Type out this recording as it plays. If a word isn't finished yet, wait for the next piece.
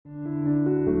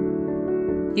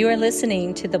You are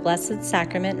listening to the Blessed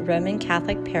Sacrament Roman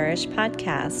Catholic Parish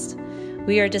podcast.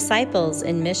 We are disciples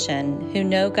in mission who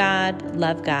know God,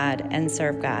 love God, and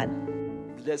serve God.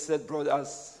 Blessed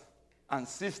brothers and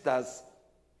sisters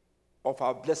of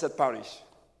our blessed parish,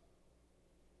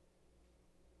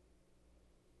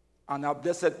 and our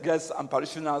blessed guests and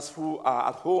parishioners who are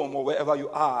at home or wherever you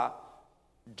are,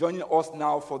 joining us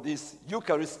now for this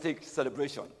Eucharistic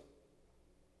celebration.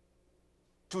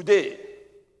 Today,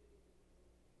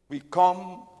 we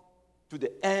come to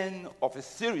the end of a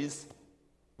series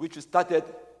which we started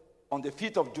on the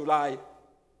 5th of July,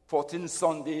 14th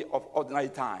Sunday of Ordinary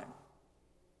Time.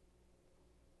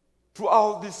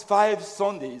 Throughout these 5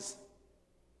 Sundays,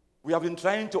 we have been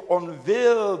trying to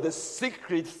unveil the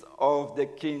secrets of the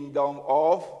kingdom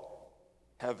of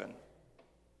heaven.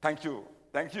 Thank you.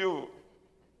 Thank you.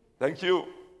 Thank you.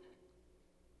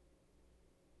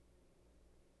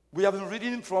 We have been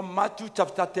reading from Matthew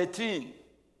chapter 13,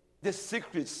 the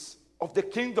secrets of the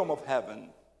kingdom of heaven.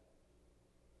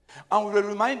 And we were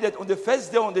reminded on the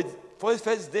first day,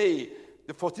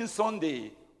 the 14th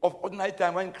Sunday of Ordinary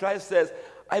Time, when Christ says,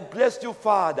 I bless you,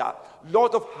 Father,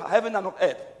 Lord of heaven and of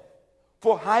earth,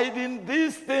 for hiding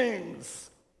these things,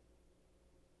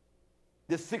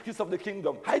 the secrets of the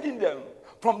kingdom, hiding them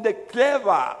from the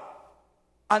clever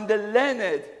and the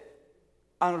learned,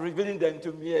 and revealing them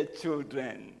to mere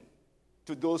children,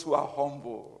 to those who are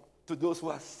humble, to those who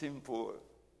are simple.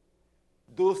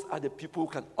 Those are the people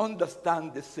who can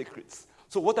understand the secrets.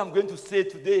 So what I'm going to say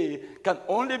today can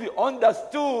only be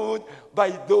understood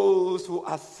by those who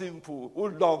are simple, who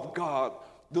love God.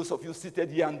 Those of you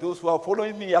seated here and those who are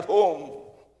following me at home.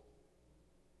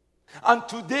 And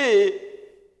today,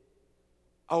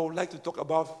 I would like to talk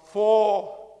about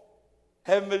 4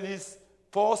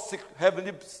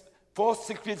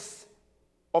 secrets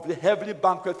of the heavenly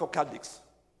banquet for Catholics.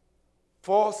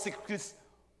 4 secrets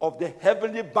of the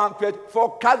heavenly banquet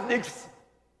for Catholics.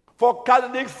 For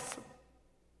Catholics.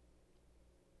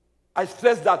 I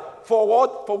stress that. For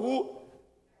what? For who?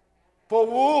 For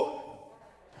who?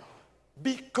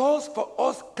 Because for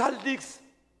us Catholics,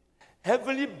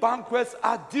 heavenly banquets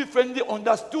are differently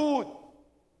understood.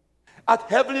 At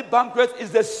heavenly banquet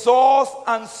is the source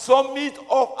and summit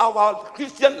of our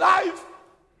Christian life.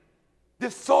 The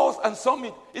source and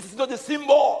summit. It is not a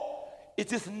symbol.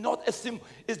 It is not a symbol.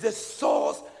 It's the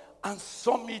source and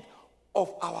summit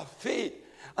of our faith.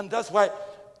 And that's why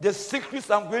the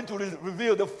secrets I'm going to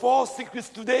reveal, the 4 secrets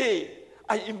today,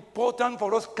 are important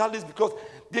for us Catholics because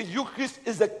the Eucharist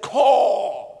is the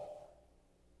core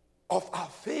of our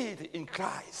faith in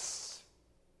Christ.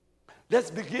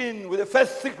 Let's begin with the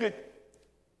first secret.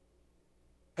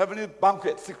 Heavenly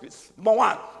banquet secrets. Number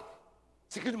 1.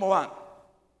 Secret number 1.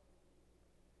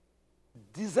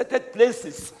 Deserted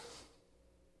places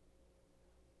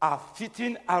are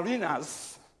fitting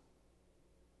arenas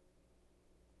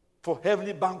for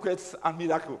heavenly banquets and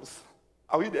miracles.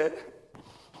 Are we there?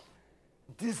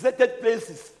 Deserted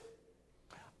places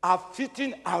are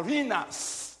fitting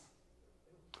arenas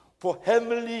for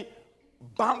heavenly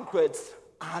banquets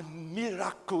and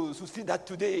miracles. You see that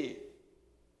today.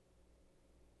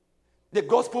 The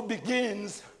gospel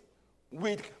begins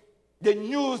with the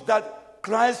news that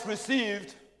Christ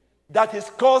received that his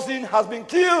cousin has been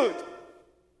killed.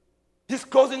 His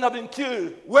cousin had been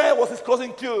killed. Where was his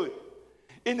cousin killed?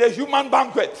 In a human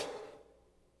banquet.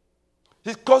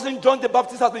 His cousin John the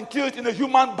Baptist has been killed in a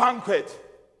human banquet.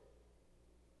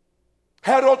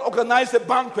 Herod organized a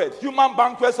banquet. Human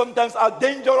banquets sometimes are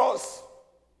dangerous.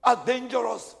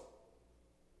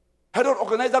 Herod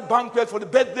organized a banquet for the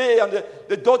birthday, and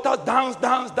the daughter danced.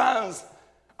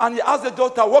 And he asked the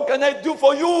daughter, what can I do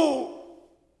for you?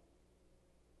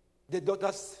 The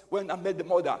daughter went and met the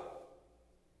mother.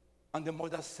 And the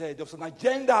mother said, there's an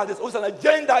agenda. There's always an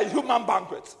agenda in human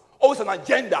banquets. Always an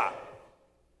agenda.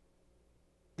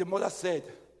 The mother said,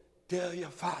 tell your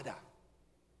father,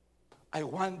 I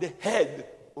want the head,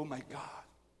 oh my God.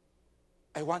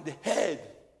 I want the head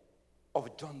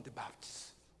of John the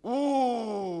Baptist.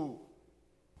 Ooh.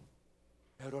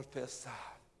 Herod felt sad.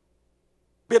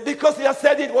 But because he had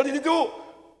said it, what did he do?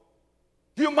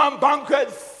 Human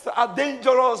banquets are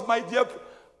dangerous, my dear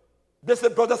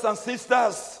blessed brothers and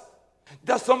sisters.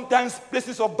 There are sometimes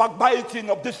places of backbiting,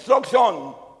 of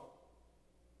destruction,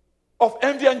 of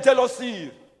envy and jealousy,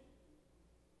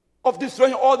 of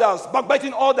destroying others,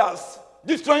 backbiting others,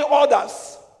 destroying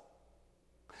others.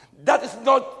 That is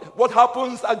not what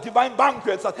happens at divine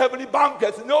banquets, at heavenly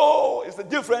banquets. No, it's a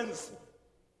difference.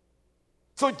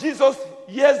 So Jesus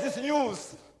hears this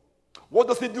news. What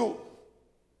does he do?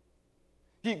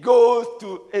 He goes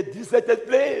to a deserted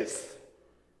place.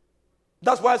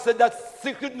 That's why I said that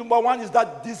secret number one is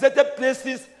that deserted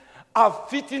places are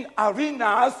fitting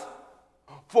arenas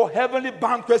for heavenly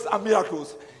banquets and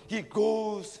miracles. He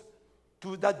goes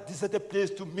to that deserted place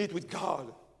to meet with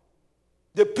God.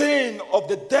 The pain of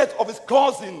the death of his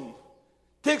cousin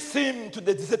takes him to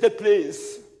the deserted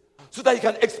place so that he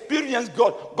can experience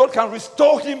God. God can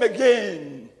restore him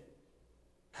again.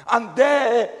 And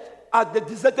there, at the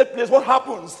deserted place, what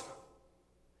happens?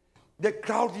 The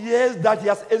crowd hears that he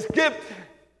has escaped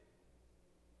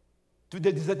to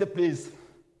the deserted place.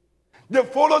 They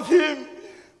followed him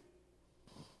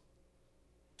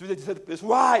to the deserted place.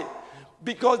 Why?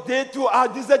 Because they too are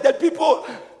deserted people.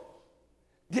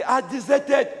 They are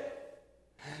deserted.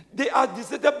 They are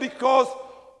deserted because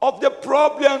of the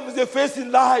problems they face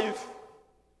in life.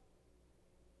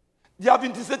 They have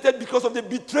been deserted because of the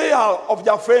betrayal of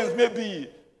their friends, maybe.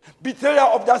 Betrayal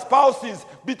of their spouses,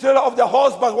 betrayal of their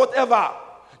husbands, whatever.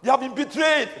 They have been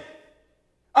betrayed.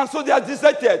 And so they are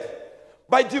deserted.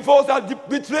 By divorce, they are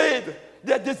betrayed.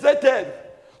 They are deserted.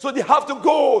 So they have to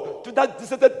go to that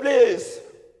deserted place.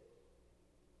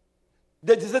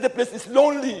 The deserted place is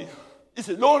lonely. It's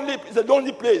a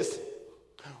lonely place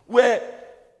where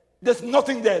there's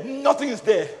nothing there. Nothing is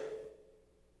there.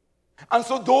 And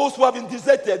so those who have been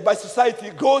deserted by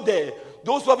society go there.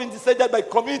 Those who have been deserted by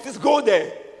communities go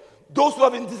there. Those who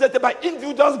have been deserted by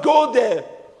individuals go there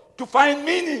to find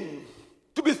meaning,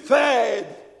 to be fed.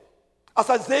 As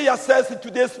Isaiah says in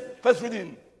today's first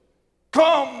reading,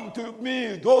 come to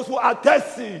me, those who are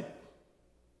thirsty.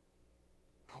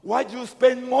 Why do you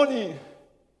spend money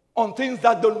on things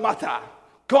that don't matter?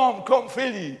 Come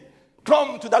freely.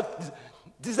 Come to that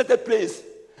deserted place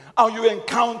and you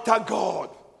encounter God.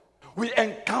 We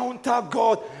encounter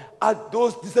God at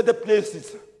those deserted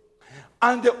places.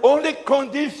 And the only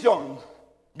condition,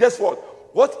 guess what?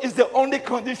 What is the only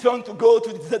condition to go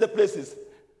to the deserted places?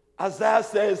 Isaiah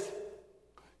says,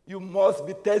 you must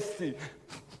be thirsty.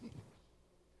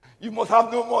 You must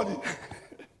have no money.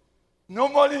 No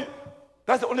money.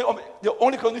 That's the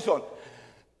only condition.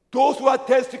 Those who are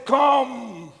thirsty,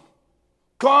 come.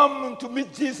 Come to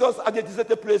meet Jesus at the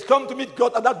deserted place. Come to meet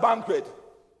God at that banquet.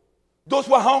 Those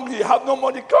who are hungry, have no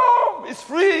money, come. It's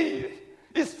free.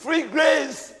 It's free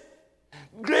grace.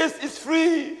 Grace is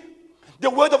free. The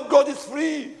word of God is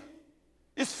free.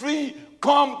 It's free.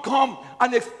 Come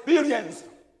and experience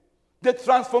the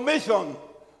transformation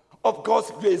of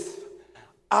God's grace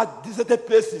at deserted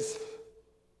places.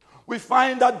 We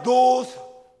find that those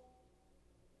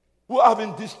who have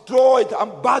been destroyed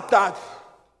and battered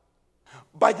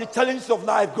by the challenges of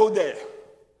life go there.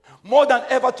 More than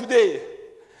ever today,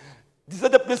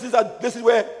 deserted places are places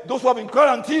where those who have been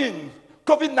quarantined,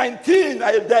 COVID-19,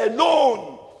 they're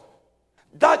alone.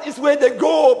 That is where they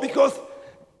go because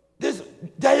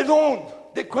they're alone.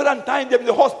 They quarantine them in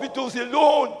the hospitals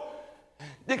alone.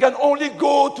 They can only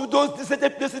go to those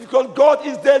deserted places because God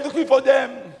is there looking for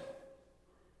them.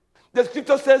 The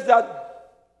scripture says that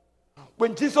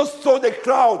when Jesus saw the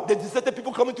crowd, the deserted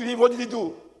people coming to him, what did he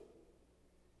do?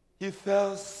 He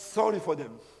felt sorry for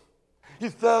them. He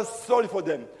felt sorry for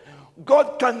them.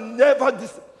 God can never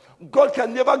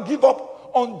give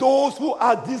up on those who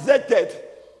are deserted.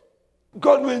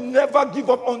 God will never give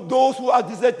up on those who are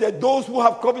deserted. Those who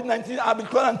have COVID-19 and have been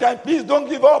quarantined, please don't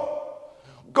give up.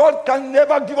 God can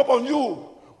never give up on you.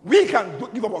 We can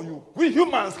give up on you. We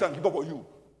humans can give up on you.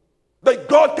 But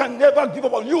God can never give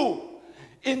up on you.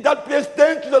 In that place,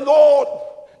 turn to the Lord.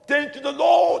 Turn to the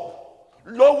Lord.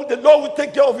 The Lord will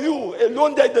take care of you.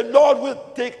 Alone there, the Lord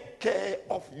will take care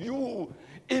of you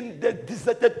in the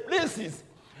deserted places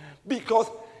because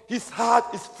his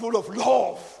heart is full of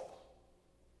love.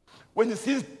 When he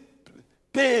sees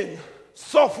pain,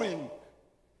 suffering,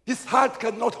 his heart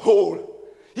cannot hold.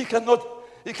 He cannot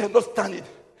stand it.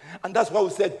 And that's why we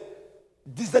said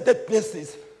deserted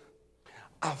places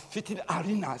are fitting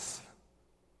arenas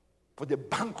for the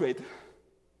banquet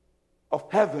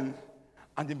of heaven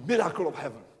and the miracle of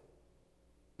heaven.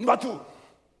 Number two,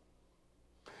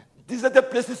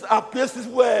 deserted places are places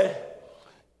where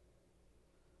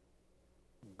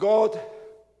God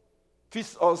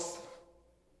feeds us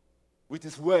with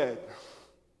his word.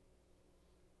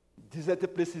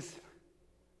 Deserted places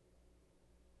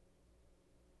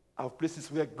are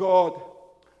places where God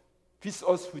feeds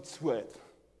us with his word.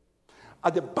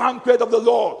 At the banquet of the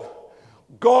Lord,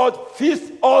 God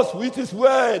feeds us with his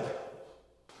word.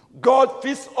 God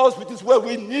feeds us with his word.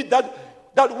 We need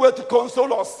that word to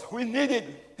console us. We need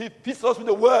it. He feeds us with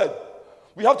the word.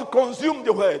 We have to consume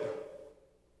the word.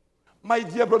 My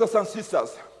dear brothers and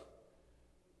sisters,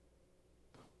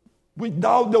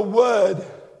 without the word,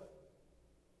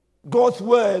 God's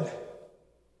word,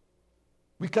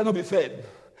 we cannot be fed.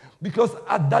 Because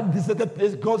at that deserted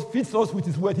place, God feeds us with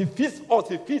his word. He feeds us,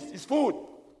 he feeds his food.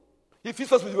 He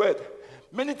feeds us with word.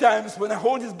 Many times when I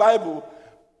hold this Bible,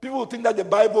 people think that the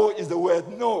Bible is the word.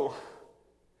 No.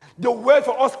 The word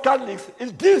for us Catholics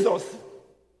is Jesus.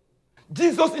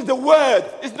 Jesus is the word.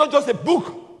 It's not just a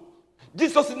book.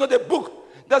 Jesus is not a book.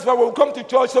 That's why when we come to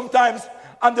church sometimes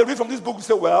and they read from this book, we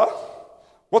say, well,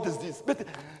 what is this? But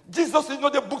Jesus is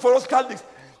not a book for us Catholics.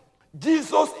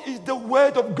 Jesus is the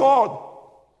word of God.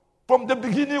 From the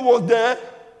beginning was there.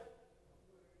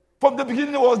 From the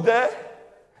beginning was there.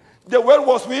 The word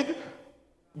was with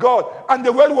God. And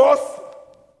the word was.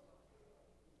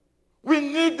 We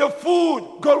need the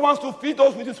food. God wants to feed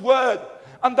us with his word.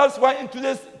 And that's why in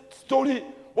today's story,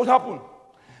 what happened?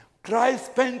 Christ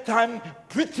spent time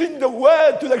preaching the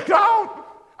word to the crowd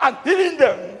and healing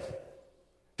them.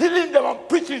 Healing them and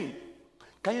preaching.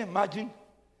 Can you imagine?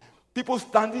 People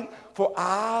standing for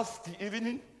hours till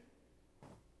evening.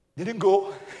 Didn't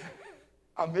go.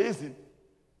 Amazing.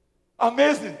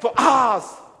 Amazing. For hours.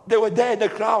 They were there in the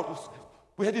crowd.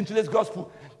 We heard in today's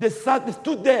gospel. They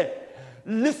stood there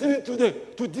listening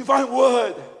to divine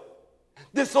word.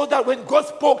 They saw that when God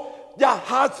spoke, their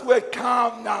hearts were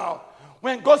calm now.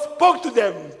 When God spoke to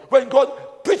them, when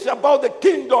God preached about the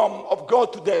kingdom of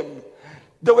God to them,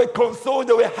 they were consoled,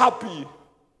 they were happy.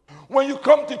 When you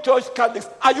come to church, Catholics,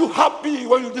 are you happy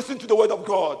when you listen to the word of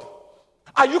God?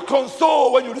 Are you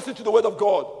consoled when you listen to the word of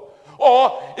God?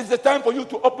 Or is it time for you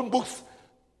to open books?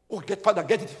 Oh, Father,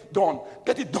 get it done.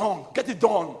 Get it done. Get it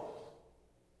done.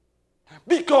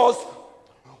 Because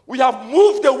we have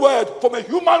moved the word from a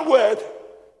human word,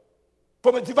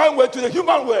 from a divine word to the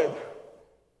human word.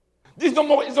 It's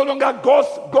no longer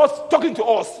God's talking to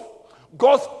us.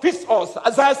 God speaks us.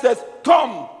 Isaiah says,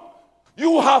 come.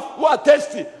 You who are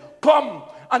thirsty, come,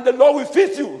 and the Lord will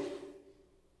feed you.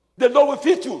 The Lord will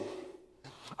feed you.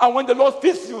 And when the Lord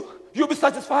feeds you, you'll be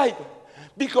satisfied.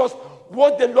 Because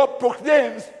what the Lord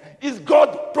proclaims is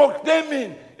God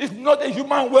proclaiming. It's not a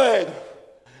human word.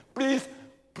 Please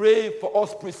pray for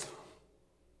us priests.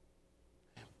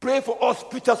 Pray for us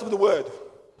preachers of the word.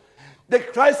 The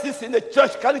crisis in the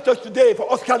church, Catholic Church today,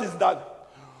 for us Catholics, is that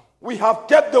we have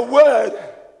kept the word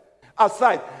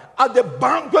aside. At the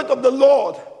banquet of the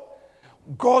Lord,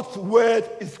 God's word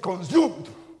is consumed.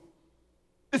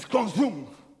 It's consumed.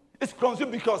 It's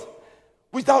consumed because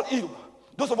without it,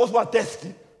 those of us who are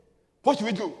thirsty, what should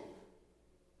we do?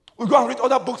 We go and read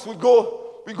other books. We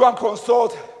go and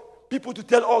consult people to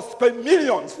tell us, spend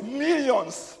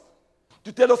millions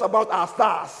to tell us about our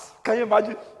stars. Can you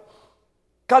imagine?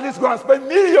 Catholics go and spend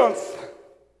millions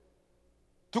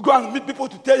to go and meet people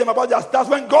to tell them about their stars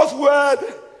when God's word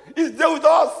is there with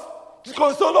us to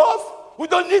console us. We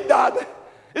don't need that.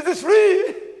 It is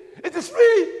free. It is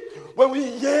free. When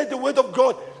we hear the word of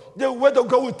God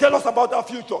will tell us about our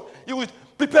future. It will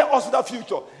prepare us for that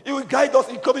future. It will guide us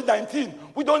in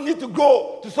COVID-19. We don't need to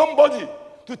go to somebody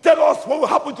to tell us what will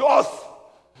happen to us.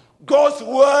 God's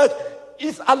word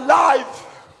is alive.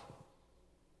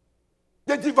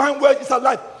 The divine word is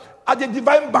alive. At the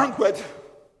divine banquet,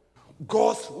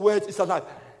 God's word is alive.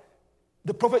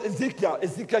 The prophet Ezekiel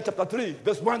chapter 3,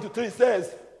 verse 1 to 3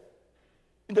 says,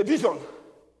 in the vision,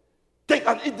 take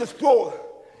and eat the scroll.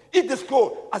 Eat the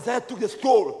scroll. Isaiah took the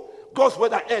scroll, God's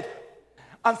word and ate,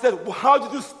 and said, well, how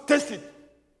did you taste it?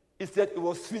 He said, it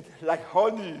was sweet like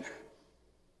honey.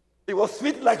 It was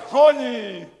sweet like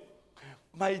honey.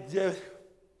 My dear,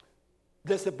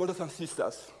 blessed brothers and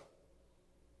sisters,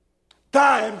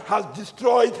 time has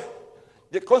destroyed,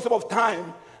 the concept of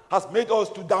time has made us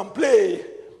to downplay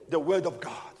the word of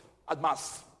God at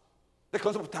mass. The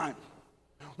concept of time.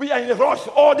 We are in a rush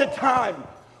all the time.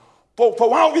 For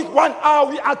 1 week, 1 hour,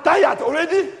 we are tired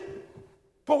already.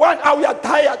 For 1 hour, we are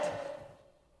tired.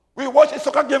 We watch a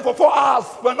soccer game for 4 hours.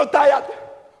 We are not tired.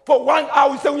 For 1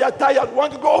 hour, we say we are tired. We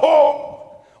want to go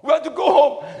home. We want to go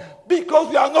home because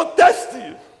we are not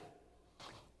thirsty.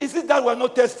 Is it that we are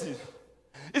not thirsty?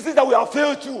 Is it that we have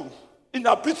failed to in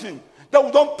our preaching? That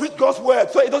we don't preach God's word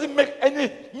so it doesn't make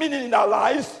any meaning in our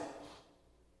lives?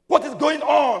 What is going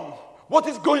on? What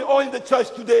is going on in the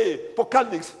church today for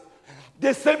Catholics?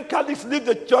 The same Catholics leave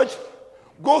the church,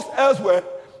 goes elsewhere.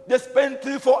 They spend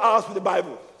 3-4 hours with the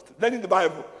Bible, learning the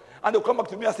Bible. And they'll come back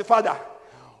to me and say, Father,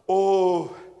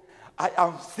 oh, I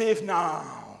am safe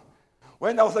now.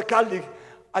 When I was a Catholic,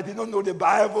 I did not know the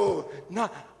Bible.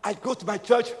 Now, I go to my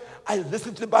church, I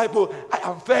listen to the Bible, I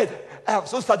am fed, I am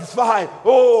so satisfied.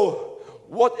 Oh,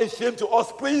 what a shame to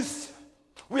us, priests.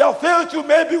 We have failed you,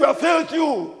 maybe we have failed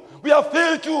you. We have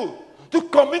failed you to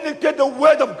communicate the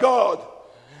word of God.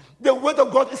 The word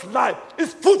of God is life.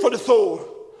 It's food for the soul.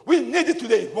 We need it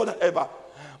today more than ever.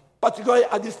 particularly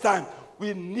at this time,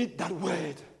 we need that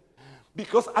word.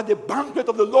 Because at the banquet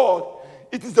of the Lord,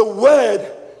 it is the word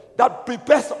that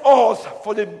prepares us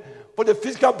for the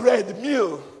physical bread, the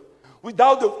meal.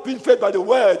 Without being fed by the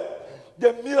word,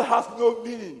 the meal has no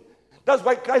meaning. That's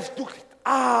why Christ took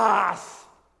us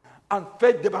and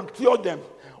fed them and cured them.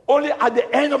 Only at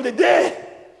the end of the day,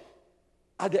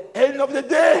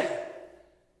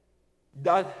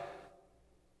 that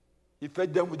he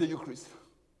fed them with the Eucharist.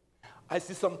 I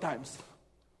see sometimes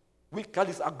weak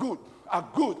Catholics are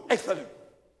good, excellent.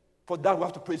 For that we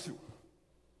have to praise you.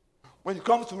 When it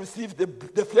comes to receive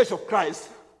the flesh of Christ,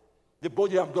 the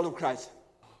body and blood of Christ,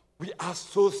 we are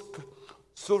so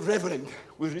reverent.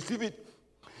 We receive it.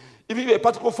 Even if a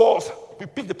particle falls, we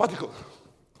pick the particle.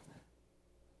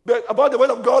 But about the word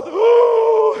of God,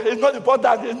 it's not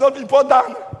important. It's not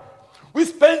important. We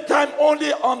spend time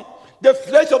only on the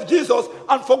flesh of Jesus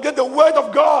and forget the word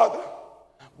of God.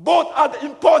 Both are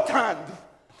important.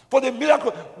 For the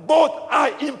miracle, both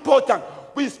are important.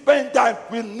 We spend time,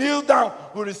 we kneel down,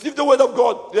 we receive the word of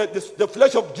God, the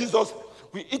flesh of Jesus.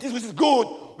 We eat it, which is good.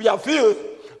 We are filled,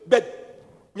 but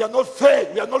we are not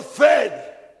fed. We are not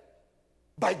fed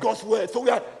by God's word. So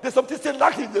there's something still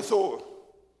lacking in the soul.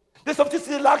 There's something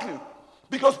still lacking.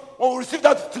 Because when we receive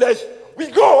that flesh,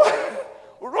 we go.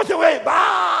 We rush away.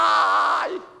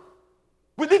 Bye.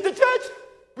 We leave the church.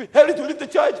 We hurry to leave the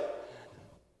church.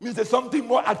 Means there's something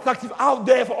more attractive out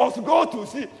there for us to go to.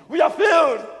 See, we are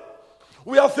failed.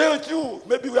 We have failed you.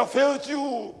 Maybe we have failed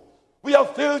you. We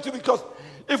have failed you because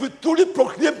if we truly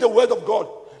proclaim the word of God,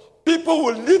 people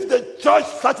will leave the church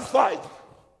satisfied.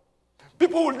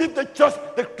 People will leave the church,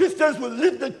 the Christians will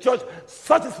leave the church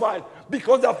satisfied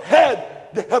because they have heard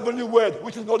the heavenly word,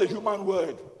 which is not a human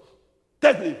word.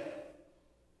 Thirdly,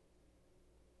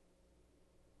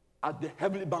 at the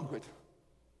heavenly banquet,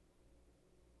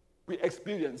 we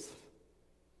experience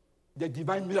the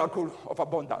divine miracle of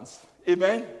abundance.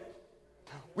 Amen?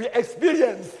 We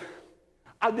experience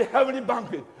at the heavenly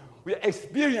banquet, we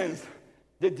experience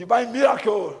the divine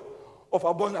miracle of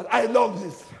abundance. I love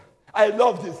this. I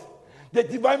love this. The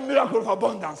divine miracle of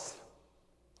abundance.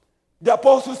 The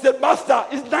apostle said, Master,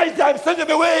 it's night time, send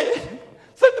them away.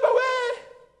 Send them away.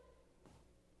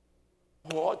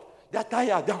 What? They're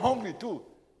tired, they're hungry too.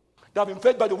 They have been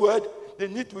fed by the word, they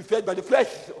need to be fed by the flesh.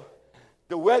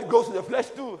 The word goes to the flesh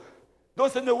too.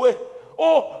 Don't send them away.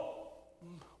 Oh,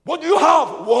 what do you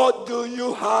have? What do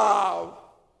you have?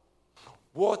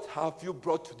 What have you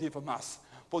brought today for Mass?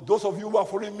 For those of you who are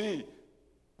following me,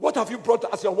 what have you brought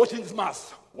as you're watching this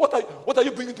Mass? What are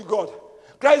you bringing to God?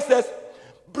 Christ says,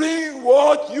 bring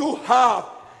what you have.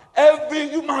 Every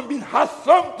human being has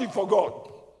something for God.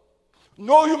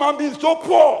 No human being is so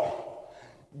poor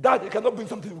that he cannot bring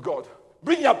something to God.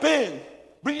 Bring your pain.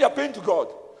 Bring your pain to God.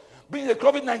 Bring the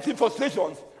COVID-19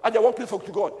 frustrations at your workplace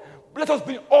to God. Let us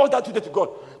bring all that today to God.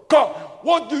 Come,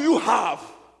 what do you have?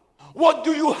 What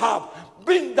do you have?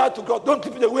 Bring that to God. Don't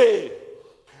keep it away.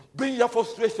 Bring your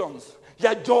frustrations,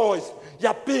 your joys,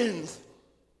 your pains.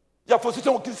 Your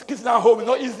frustration with kids at home is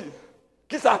not easy.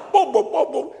 Kids are boom, boom,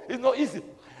 boom, boom. It's not easy.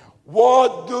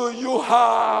 What do you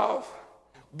have?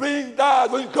 Bring that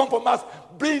when you come from Mass.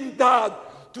 Bring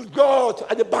that to God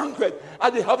at the banquet,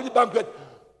 at the heavenly banquet.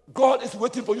 God is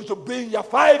waiting for you to bring your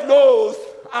 5 loaves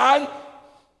and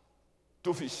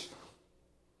 2 fish.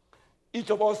 Each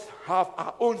of us have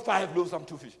our own 5 loaves and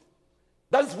 2 fish.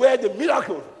 That's where the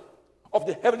miracle of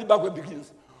the heavenly banquet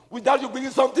begins. Without you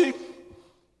bringing something,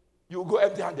 you go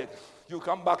empty-handed. You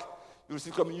come back, you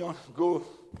receive communion, go.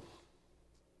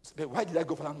 But why did I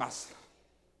go for that Mass?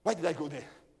 Why did I go there?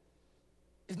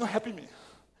 It's not helping me.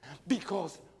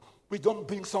 Because we don't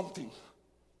bring something.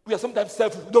 We are sometimes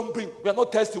selfish. We are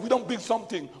not thirsty. We don't bring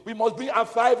something. We must bring our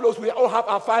 5 loaves. We all have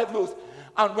our 5 loaves.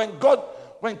 And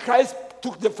when Christ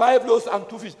took the 5 loaves and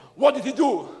 2 fish, what did he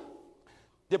do?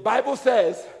 The Bible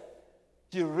says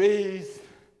he raised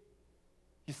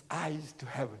his eyes to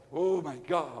heaven. Oh my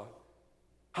God.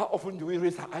 How often do we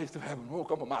raise our eyes to heaven when we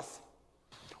come for Mass?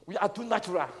 We are too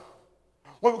natural.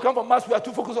 When we come for Mass, we are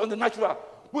too focused on the natural.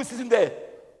 Who is sitting there?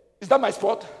 Is that my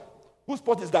spot? Whose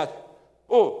spot is that?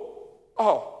 Oh.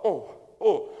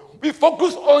 We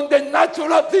focus on the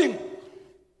natural thing.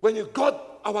 When you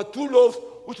got our 2 loaves,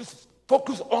 which is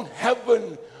focus on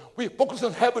heaven. We focus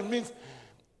on heaven means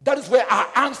that is where our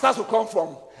answers will come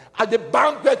from. At the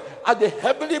banquet, at the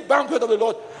heavenly banquet of the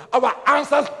Lord, our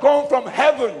answers come from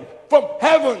heaven. From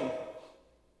heaven.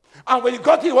 And when he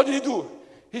got here, what did he do?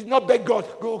 He did not beg God.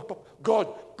 Go, God,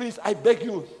 please, I beg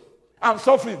you. I'm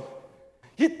suffering.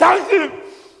 He thanked him.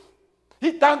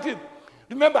 He thanked him.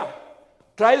 Remember,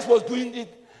 Christ was doing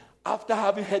it after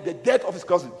having heard the death of his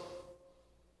cousin.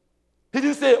 He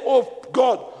didn't say, oh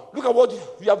God, look at what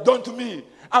you have done to me.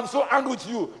 I'm so angry with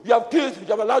you. You have killed, you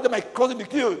have allowed my cousin to be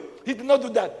killed. He did not do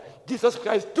that. Jesus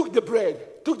Christ took the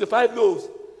bread, took the 5 loaves,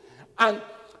 and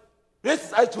raised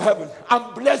his eyes to heaven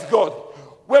and blessed God.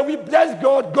 When we bless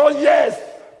God, God hears.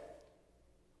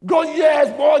 God hears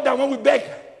more than when we beg.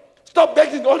 Stop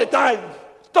begging all the time.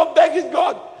 Stop begging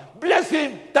God. Bless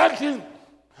him. Thank him.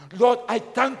 Lord, I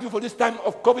thank you for this time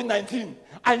of COVID-19.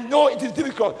 I know it is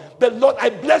difficult, but Lord, I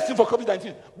bless you for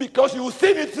COVID-19 because you will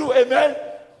see me through. Amen.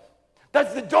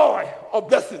 That's the joy of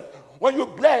blessing. When you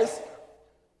bless,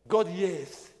 God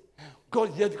hears. God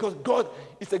hears because God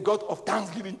is a God of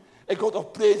thanksgiving, a God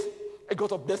of praise, a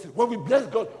God of blessing. When we bless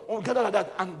God, when we gather like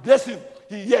that and bless him,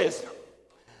 he hears.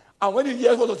 And when he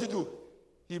hears, what does he do?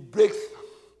 He breaks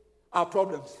our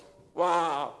problems.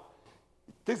 Wow.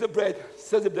 He takes the bread,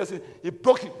 says the blessing, he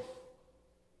broke it.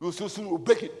 We'll so soon we'll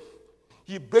break it.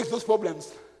 He breaks those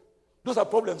problems. Those are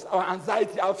problems, our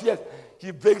anxiety, our fears.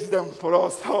 He breaks them for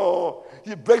us. Oh,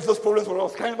 he breaks those problems for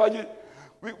us. Can you imagine?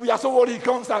 We are so worried. He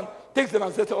comes and takes them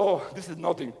and says, oh, this is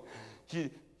nothing.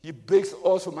 He breaks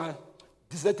us from our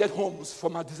deserted homes,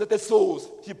 from our deserted souls.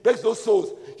 He breaks those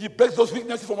souls. He breaks those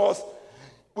weaknesses from us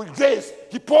with grace.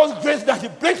 He pours grace that he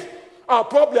breaks our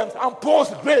problems and pours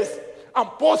grace and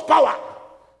pours power.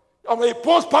 And when he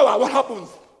pours power, what happens?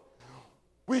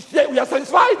 We are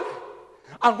satisfied.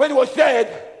 And when it was shared,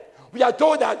 we are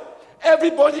told that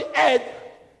everybody ate.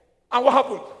 And what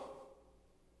happened?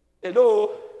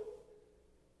 Hello?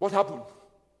 What happened?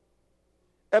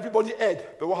 Everybody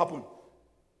ate, but what happened?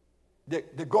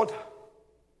 They got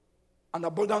an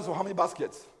abundance of how many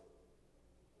baskets?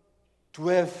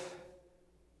 12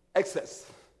 excess.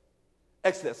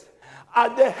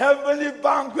 At the heavenly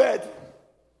banquet,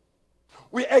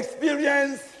 we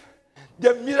experience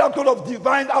the miracle of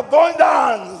divine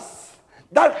abundance.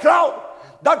 That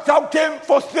crowd came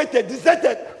frustrated,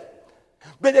 deserted.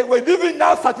 But they were living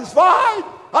now satisfied.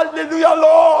 Hallelujah,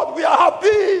 Lord. We are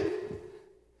happy.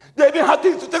 They even had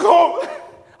things to take home.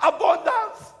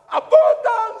 Abundance.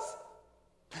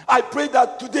 I pray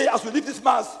that today, as we leave this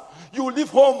mass, you will leave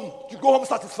home, you go home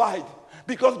satisfied.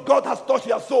 Because God has touched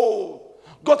your soul.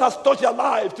 God has touched your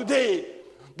life today.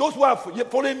 Those who are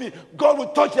following me, God will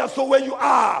touch your soul where you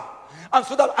are. And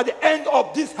so that at the end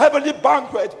of this heavenly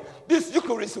banquet, this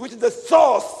Eucharist, which is the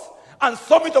source and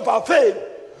summit of our faith,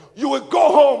 you will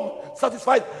go home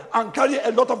satisfied and carry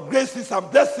a lot of graces and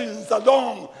blessings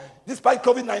along. Despite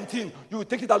COVID-19, you will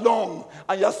take it along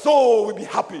and your soul will be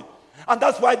happy. And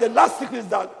that's why the last secret is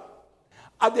that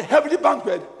at the heavenly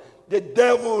banquet, the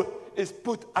devil is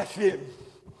put ashamed.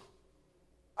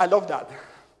 I love that.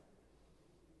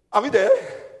 Are we there?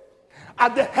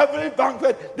 At the heavenly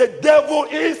banquet, the devil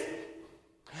is,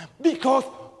 because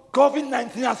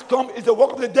COVID-19 has come, it's the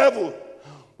work of the devil.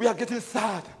 We are getting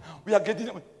sad. We are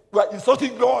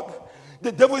insulting God.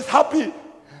 The devil is happy.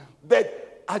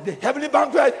 But at the heavenly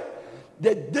banquet,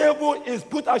 the devil is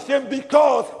put ashamed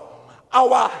because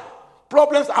our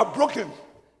problems are broken.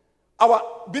 Our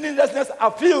meaninglessness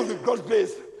are filled with God's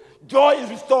grace. Joy is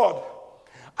restored.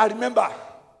 I remember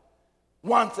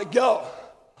once a girl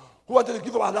who wanted to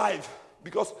give up her life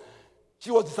because she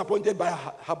was disappointed by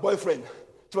her boyfriend.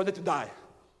 She wanted to die.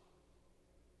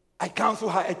 I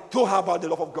counseled her. I told her about the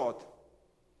love of God.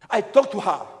 I talked to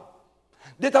her.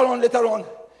 Later on,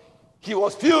 he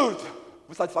was filled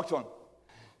with satisfaction.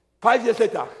 5 years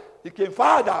later, he came,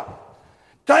 Father,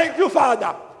 thank you,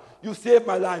 Father. You saved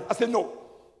my life. I said, no,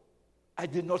 I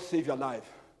did not save your life.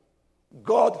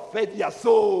 God fed your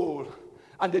soul.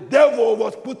 And the devil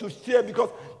was put to shame because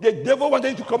the devil wanted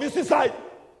you to commit suicide.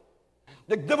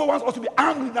 The devil wants us to be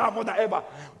angry now more than ever.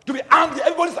 To be angry.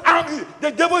 Everybody's angry.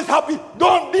 The devil is happy.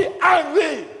 Don't be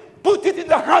angry. Put it in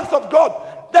the hands of God.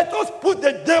 Let us put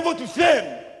the devil to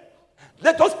shame.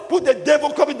 Let us put the devil,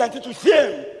 COVID-19, to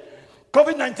shame.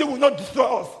 COVID-19 will not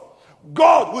destroy us.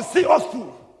 God will see us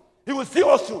through. He will see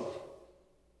us through.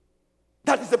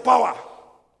 That is the power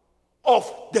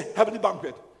of the heavenly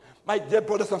banquet. My dear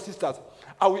brothers and sisters,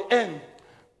 I will end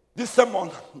this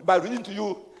sermon by reading to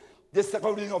you the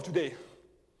second reading of today.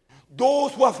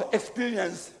 Those who have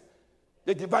experienced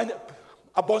the divine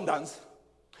abundance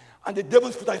and the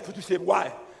devil's foot is put to shame.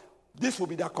 Why? This will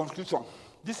be their conclusion.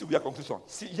 This will be their conclusion.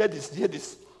 See, hear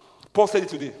this. Paul said it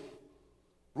today.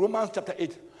 Romans chapter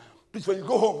 8. Please, when you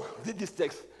go home, read this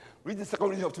text. Read the second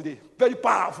reading of today. Very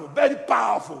powerful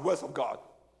words of God.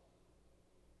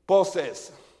 Paul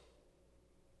says,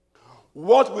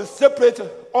 what will separate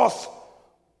us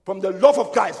from the love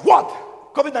of Christ? What?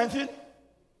 COVID-19?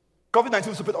 COVID-19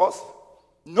 will separate us?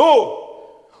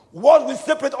 No. What will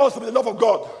separate us from the love of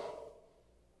God?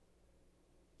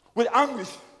 With anguish,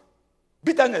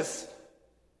 bitterness,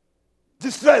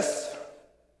 distress,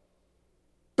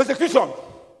 persecution,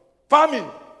 famine,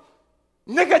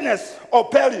 nakedness, or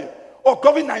peril, or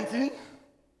COVID-19,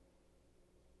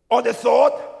 or the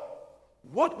sword,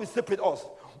 what will separate us?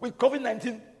 Will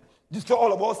COVID-19 destroy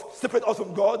all of us, separate us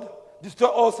from God, destroy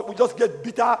us, we just get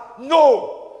bitter?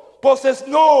 No. Paul says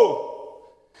no.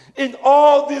 In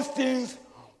all these things,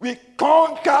 we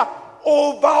conquer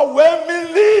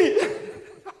overwhelmingly.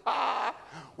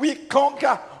 We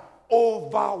conquer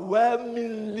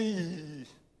overwhelmingly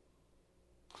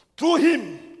through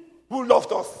him who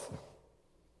loved us.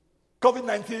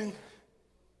 COVID-19,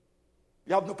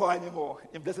 we have no power anymore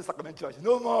in Blessed Sacrament Church.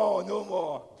 No more, no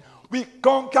more. We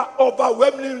conquer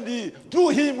overwhelmingly through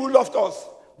him who loved us.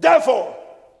 Therefore,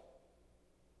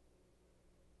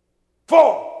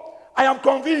 for I am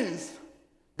convinced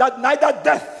that neither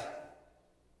death,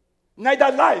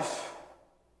 neither life,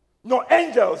 nor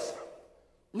angels,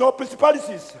 nor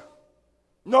principalities,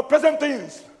 nor present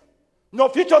things, nor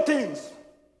future things,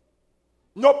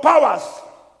 nor powers,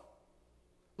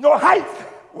 nor height,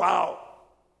 wow,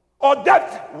 or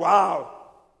depth, wow,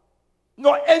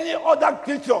 nor any other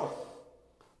creature,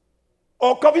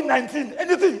 or COVID-19,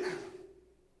 anything,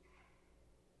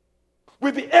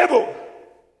 will be able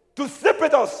to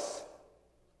separate us,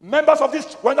 members of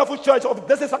this wonderful church, of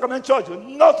Blessed Sacrament Church.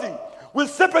 Nothing will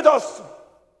separate us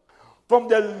from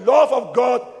the love of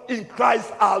God in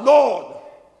Christ our Lord.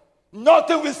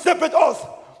 Nothing will separate us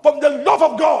from the love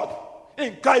of God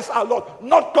in Christ our Lord,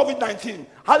 not COVID-19.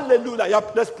 Hallelujah.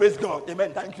 Let's praise God.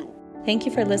 Amen. Thank you. Thank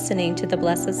you for listening to the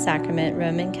Blessed Sacrament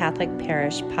Roman Catholic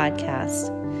Parish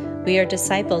podcast. We are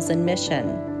disciples in mission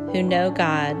who know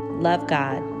God, love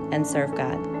God, and serve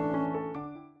God.